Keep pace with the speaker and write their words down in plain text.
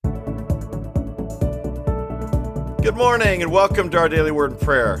Good morning and welcome to our Daily Word and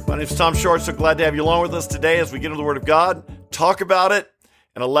Prayer. My name is Tom Short, so glad to have you along with us today as we get into the Word of God, talk about it,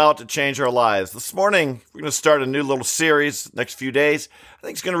 and allow it to change our lives. This morning, we're going to start a new little series next few days. I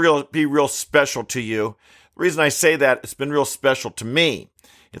think it's going to be real special to you. The reason I say that, it's been real special to me.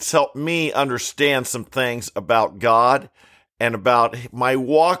 It's helped me understand some things about God and about my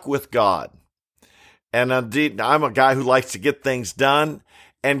walk with God. And indeed, I'm a guy who likes to get things done.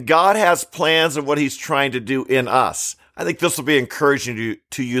 And God has plans of what he's trying to do in us. I think this will be encouraging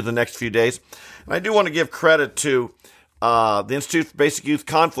to you the next few days. And I do want to give credit to the Institute for Basic Youth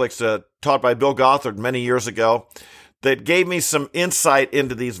Conflicts taught by Bill Gothard many years ago that gave me some insight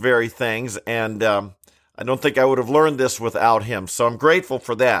into these very things. And I don't think I would have learned this without him. So I'm grateful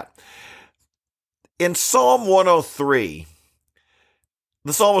for that. In Psalm 103,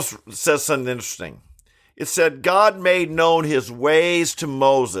 the psalmist says something interesting. It said, God made known his ways to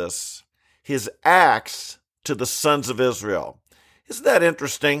Moses, his acts to the sons of Israel. Isn't that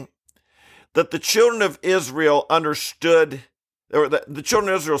interesting? That the children of Israel understood, or the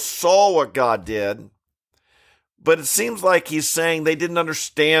children of Israel saw what God did, but it seems like he's saying they didn't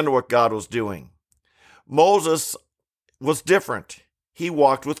understand what God was doing. Moses was different. He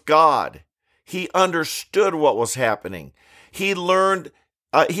walked with God. He understood what was happening. He learned.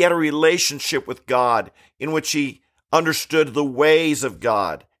 He had a relationship with God in which he understood the ways of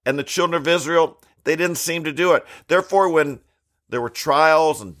God. And the children of Israel, they didn't seem to do it. Therefore, when there were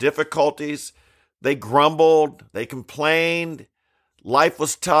trials and difficulties, they grumbled, they complained, life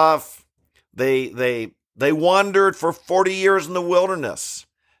was tough. They wandered for 40 years in the wilderness,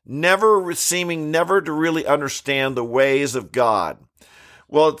 seeming never to really understand the ways of God.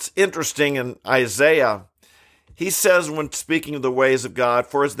 Well, it's interesting in Isaiah, he says when speaking of the ways of God,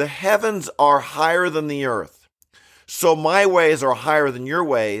 for as the heavens are higher than the earth, so my ways are higher than your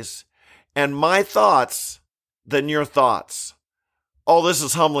ways, and my thoughts than your thoughts. Oh, this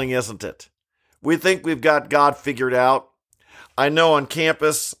is humbling, isn't it? We think we've got God figured out. I know on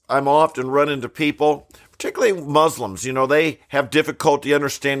campus, I'm often run into people, particularly Muslims, they have difficulty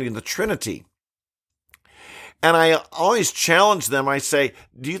understanding the Trinity. And I always challenge them. I say,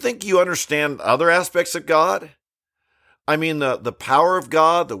 do you think you understand other aspects of God? I mean, the power of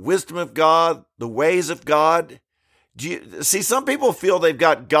God, the wisdom of God, the ways of God. See, some people feel they've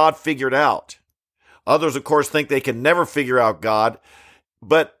got God figured out. Others, of course, think they can never figure out God.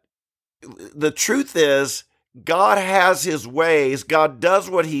 But the truth is, God has his ways. God does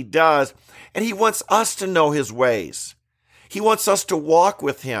what he does. And he wants us to know his ways. He wants us to walk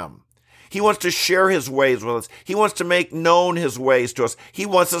with him. He wants to share his ways with us. He wants to make known his ways to us. He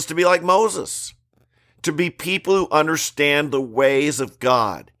wants us to be like Moses, to be people who understand the ways of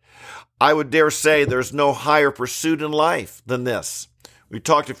God. I would dare say there's no higher pursuit in life than this. We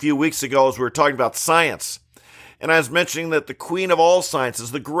talked a few weeks ago as we were talking about science, and I was mentioning that the queen of all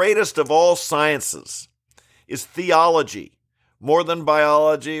sciences, the greatest of all sciences, is theology. More than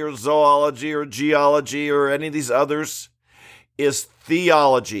biology or zoology or geology or any of these others, is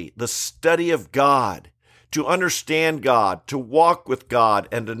theology, the study of God, to understand God, to walk with God,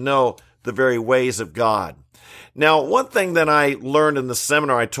 and to know the very ways of God. Now, one thing that I learned in the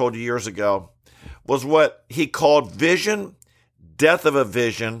seminar I told you years ago was what he called vision, death of a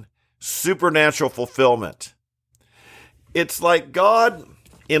vision, supernatural fulfillment. It's like God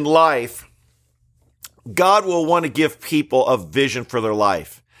in life, God will want to give people a vision for their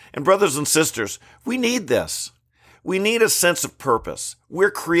life. And brothers and sisters, we need this. We need a sense of purpose. We're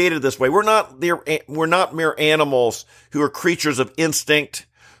created this way. We're not mere animals who are creatures of instinct,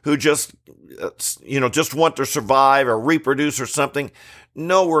 who just want to survive or reproduce or something.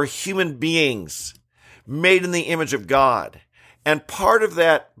 No, we're human beings made in the image of God. And part of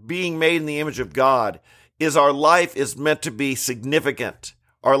that being made in the image of God is our life is meant to be significant.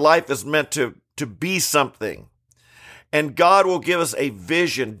 Our life is meant to be something. And God will give us a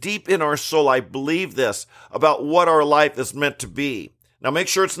vision deep in our soul. I believe this about what our life is meant to be. Now make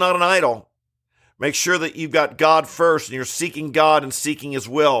sure it's not an idol. Make sure that you've got God first and you're seeking God and seeking his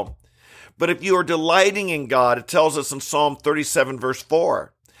will. But if you are delighting in God, it tells us in Psalm 37 verse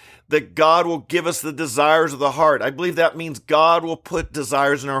 4, that God will give us the desires of the heart. I believe that means God will put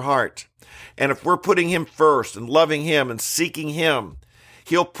desires in our heart. And if we're putting him first and loving him and seeking him,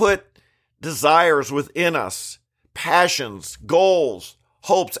 he'll put desires within us, passions, goals,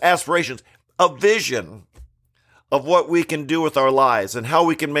 hopes, aspirations, a vision of what we can do with our lives and how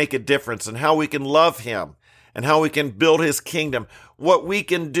we can make a difference and how we can love him and how we can build his kingdom, what we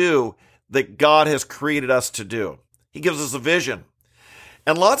can do that God has created us to do. He gives us a vision.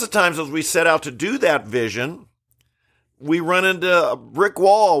 And lots of times as we set out to do that vision, we run into a brick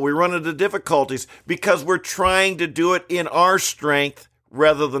wall. We run into difficulties because we're trying to do it in our strength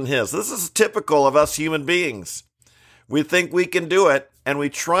rather than His. This is typical of us human beings. We think we can do it, and we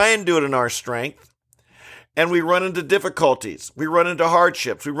try and do it in our strength, and we run into difficulties. We run into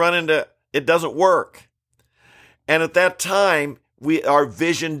hardships. We run into it doesn't work. And at that time, our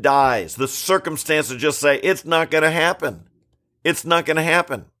vision dies. The circumstances just say, it's not going to happen. It's not going to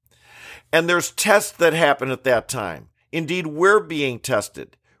happen. And there's tests that happen at that time. Indeed, we're being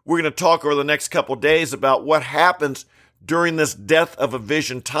tested. We're going to talk over the next couple of days about what happens during this death of a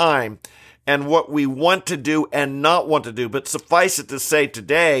vision time and what we want to do and not want to do. But suffice it to say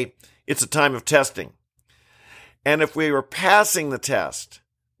today, it's a time of testing. And if we are passing the test,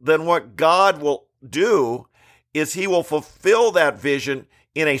 then what God will do is He will fulfill that vision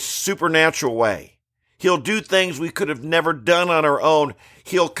in a supernatural way. He'll do things we could have never done on our own.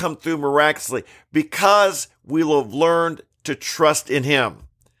 He'll come through miraculously because we will have learned to trust in Him.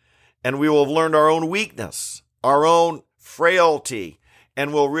 And we will have learned our own weakness, our own frailty,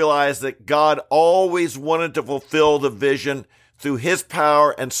 and we'll realize that God always wanted to fulfill the vision through His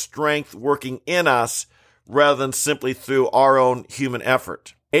power and strength working in us rather than simply through our own human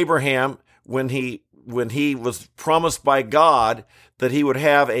effort. Abraham, when he was promised by God that he would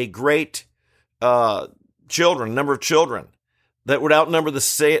have a great number of children that would outnumber the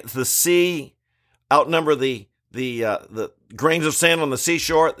sea, outnumber the grains of sand on the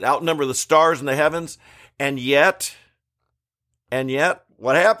seashore, outnumber the stars in the heavens, and yet,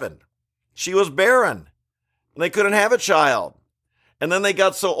 what happened? She was barren. They couldn't have a child. And then they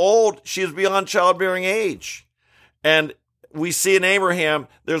got so old, she was beyond childbearing age. And we see in Abraham,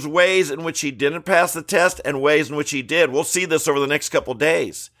 there's ways in which he didn't pass the test and ways in which he did. We'll see this over the next couple of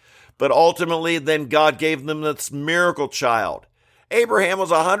days. But ultimately, then God gave them this miracle child. Abraham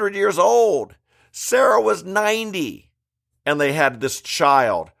was 100 years old. Sarah was 90. And they had this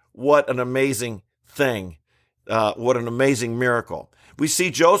child. What an amazing thing. What an amazing miracle. We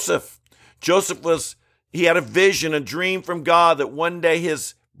see Joseph. He had a vision, a dream from God that one day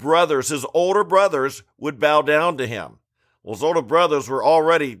his older brothers, would bow down to him. Well, his older brothers were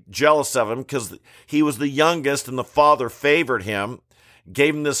already jealous of him because he was the youngest and the father favored him,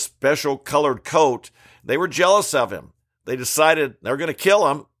 gave him this special colored coat. They were jealous of him. They decided they were going to kill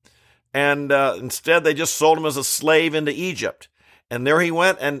him, and instead they just sold him as a slave into Egypt. And there he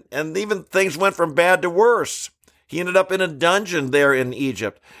went, and even things went from bad to worse. He ended up in a dungeon there in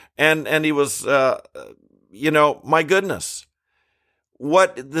Egypt, and he was, my goodness,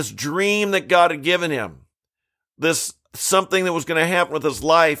 what this dream that God had given him, this something that was going to happen with his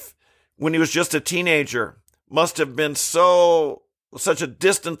life when he was just a teenager, must have been such a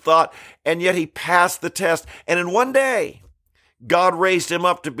distant thought, and yet he passed the test. And in one day, God raised him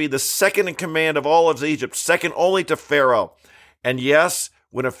up to be the second in command of all of Egypt, second only to Pharaoh. And yes,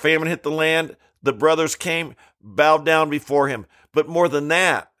 when a famine hit the land, the brothers came, bowed down before him. But more than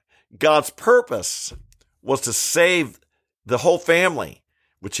that, God's purpose was to save the whole family,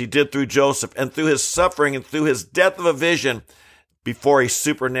 which He did through Joseph and through his suffering and through his death of a vision before a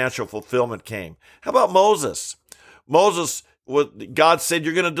supernatural fulfillment came. How about Moses? God said,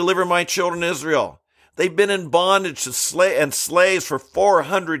 you're going to deliver my children Israel. They've been in bondage and slaves for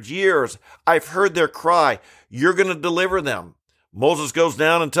 400 years. I've heard their cry. You're going to deliver them. Moses goes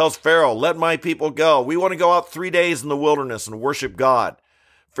down and tells Pharaoh, let my people go. We want to go out 3 days in the wilderness and worship God.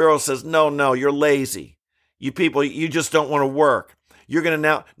 Pharaoh says, no, you're lazy. You people, you just don't want to work. You're going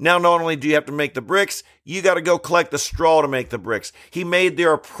to now not only do you have to make the bricks, you got to go collect the straw to make the bricks. He made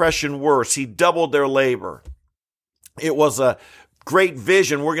their oppression worse. He doubled their labor. It was a great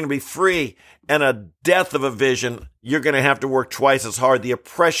vision. We're going to be free, and a death of a vision. You're going to have to work twice as hard. The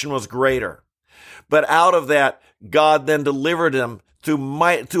oppression was greater. But out of that, God then delivered him through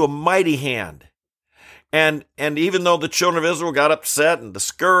a mighty hand. And even though the children of Israel got upset and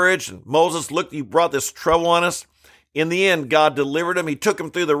discouraged, and Moses, look, you brought this trouble on us, in the end, God delivered him. He took him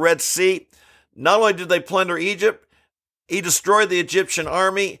through the Red Sea. Not only did they plunder Egypt, He destroyed the Egyptian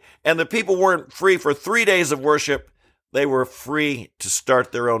army, and the people weren't free for 3 days of worship. They were free to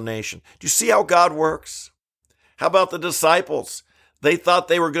start their own nation. Do you see how God works? How about the disciples? They thought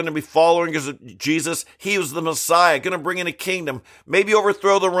they were going to be following Jesus. He was the Messiah, going to bring in a kingdom, maybe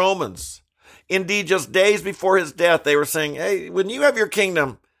overthrow the Romans. Indeed, just days before his death, they were saying, hey, when you have your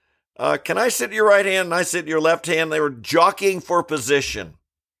kingdom, can I sit at your right hand and I sit at your left hand? They were jockeying for position.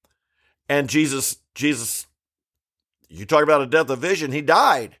 And Jesus, you talk about a death of vision, he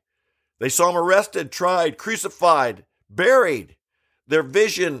died. They saw him arrested, tried, crucified, buried. Their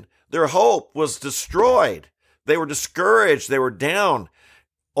vision, their hope was destroyed. They were discouraged. They were down.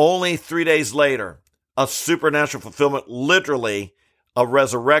 Only 3 days later, a supernatural fulfillment, literally a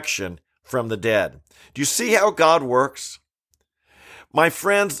resurrection from the dead. Do you see how God works? My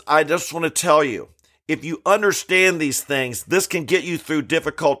friends, I just want to tell you, if you understand these things, this can get you through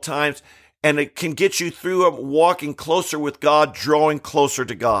difficult times, and it can get you through walking closer with God, drawing closer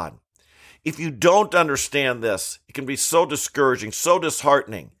to God. If you don't understand this, it can be so discouraging, so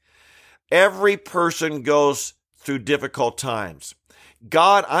disheartening. Every person goes through difficult times.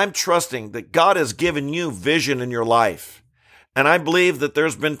 God, I'm trusting that God has given you vision in your life. And I believe that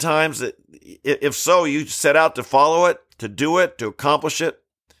there's been times that, if so, you set out to follow it, to do it, to accomplish it.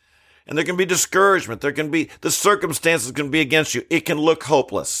 And there can be discouragement. The circumstances can be against you. It can look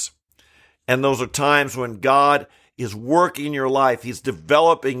hopeless. And those are times when God is working in your life. He's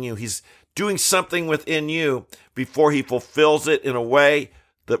developing you. He's doing something within you before he fulfills it in a way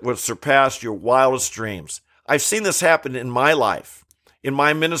that would surpass your wildest dreams. I've seen this happen in my life, in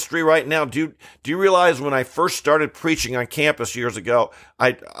my ministry right now. Do you realize when I first started preaching on campus years ago,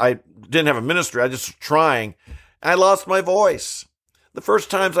 I didn't have a ministry. I just was trying. I lost my voice. The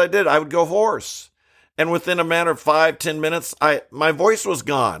first times I did, I would go hoarse. And within a matter of 5-10 minutes, my voice was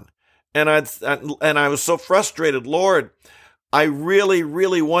gone. And I was so frustrated. Lord, I really,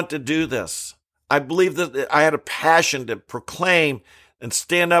 really want to do this. I believe that I had a passion to proclaim and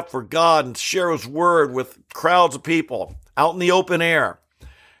stand up for God and share his word with crowds of people out in the open air.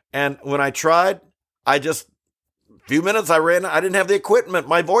 And when I tried, a few minutes I didn't have the equipment.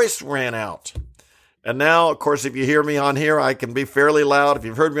 My voice ran out. And now, of course, if you hear me on here, I can be fairly loud. If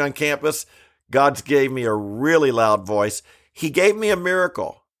you've heard me on campus, God gave me a really loud voice. He gave me a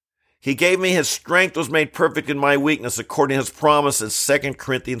miracle. He gave me his strength was made perfect in my weakness, according to his promise in 2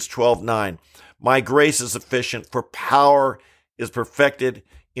 Corinthians 12:9. My grace is sufficient, for power is perfected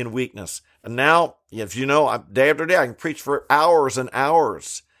in weakness. And now, if you know, day after day, I can preach for hours and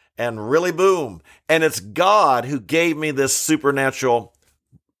hours and really boom. And it's God who gave me this supernatural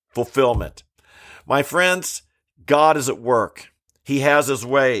fulfillment. My friends, God is at work. He has his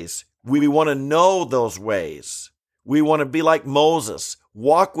ways. We want to know those ways. We want to be like Moses,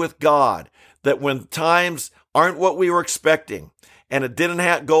 walk with God, that when times aren't what we were expecting and it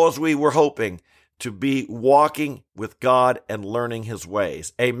didn't go as we were hoping, to be walking with God and learning his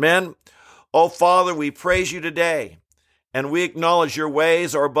ways. Amen. Oh, Father, we praise you today, and we acknowledge your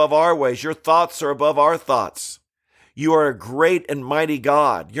ways are above our ways. Your thoughts are above our thoughts. You are a great and mighty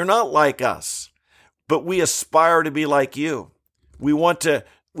God. You're not like us, but we aspire to be like you. We want to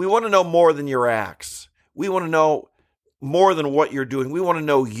know more than your acts. We want to know more than what you're doing. We want to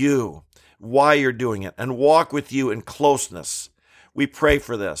know you, why you're doing it, and walk with you in closeness. We pray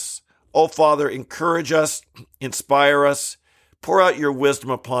for this. Oh, Father, encourage us, inspire us, pour out your wisdom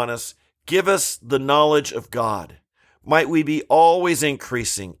upon us. Give us the knowledge of God. Might we be always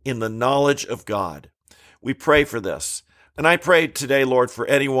increasing in the knowledge of God. We pray for this. And I pray today, Lord, for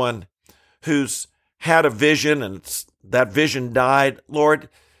anyone who's had a vision and that vision died. Lord,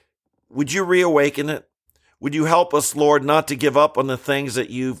 would you reawaken it? Would you help us, Lord, not to give up on the things that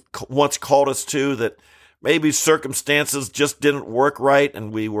you've once called us to, that maybe circumstances just didn't work right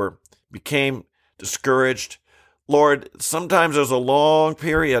and we became discouraged. Lord, sometimes there's a long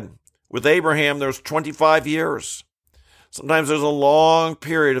period. With Abraham, there's 25 years. Sometimes there's a long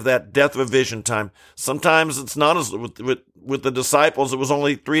period of that death of a vision time. Sometimes it's not as with the disciples, it was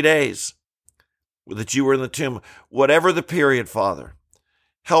only 3 days that you were in the tomb. Whatever the period, Father,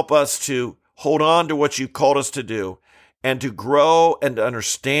 help us to hold on to what you called us to do and to grow and to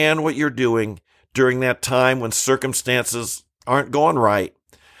understand what you're doing during that time when circumstances aren't going right,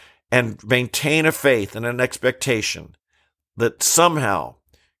 and maintain a faith and an expectation that somehow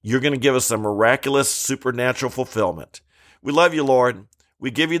you're going to give us a miraculous supernatural fulfillment. We love you, Lord.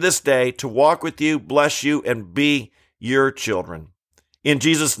 We give you this day to walk with you, bless you, and be your children. In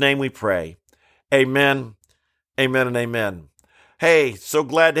Jesus' name we pray. Amen, amen, and amen. Hey, so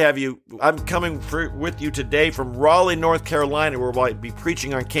glad to have you. I'm coming with you today from Raleigh, North Carolina, where I'll be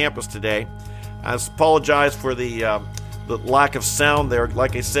preaching on campus today. I apologize for the lack of sound there.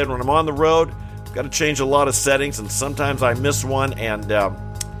 Like I said, when I'm on the road, I've got to change a lot of settings, and sometimes I miss one, and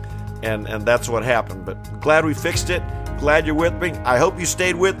that's what happened. But I'm glad we fixed it. Glad you're with me. I hope you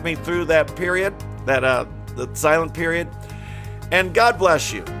stayed with me through that period, the silent period. And God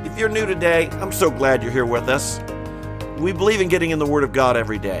bless you. If you're new today, I'm so glad you're here with us. We believe in getting in the Word of God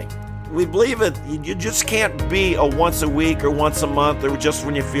every day. We believe that you just can't be a once a week or once a month or just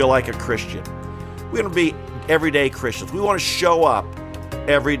when you feel like a Christian. We want to be everyday Christians. We want to show up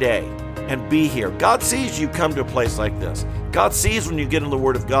every day and be here. God sees you come to a place like this. God sees when you get in the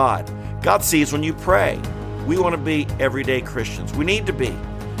Word of God. God sees when you pray. We want to be everyday Christians. We need to be.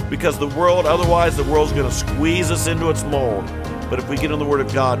 because the world's going to squeeze us into its mold. But if we get in the Word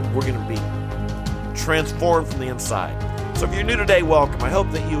of God, we're going to be transformed from the inside. So if you're new today, welcome. I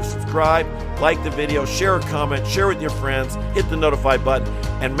hope that you subscribe, like the video, share a comment, share with your friends, hit the notify button,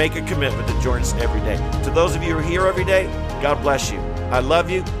 and make a commitment to join us every day. To those of you who are here every day, God bless you. I love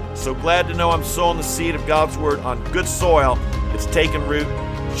you. So glad to know I'm sowing the seed of God's Word on good soil. It's taking root,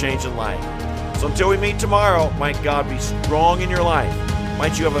 changing life. So until we meet tomorrow, might God be strong in your life.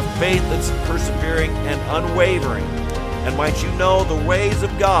 Might you have a faith that's persevering and unwavering. And might you know the ways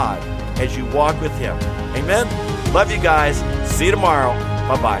of God as you walk with Him. Amen. Love you guys. See you tomorrow.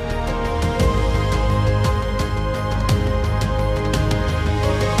 Bye-bye.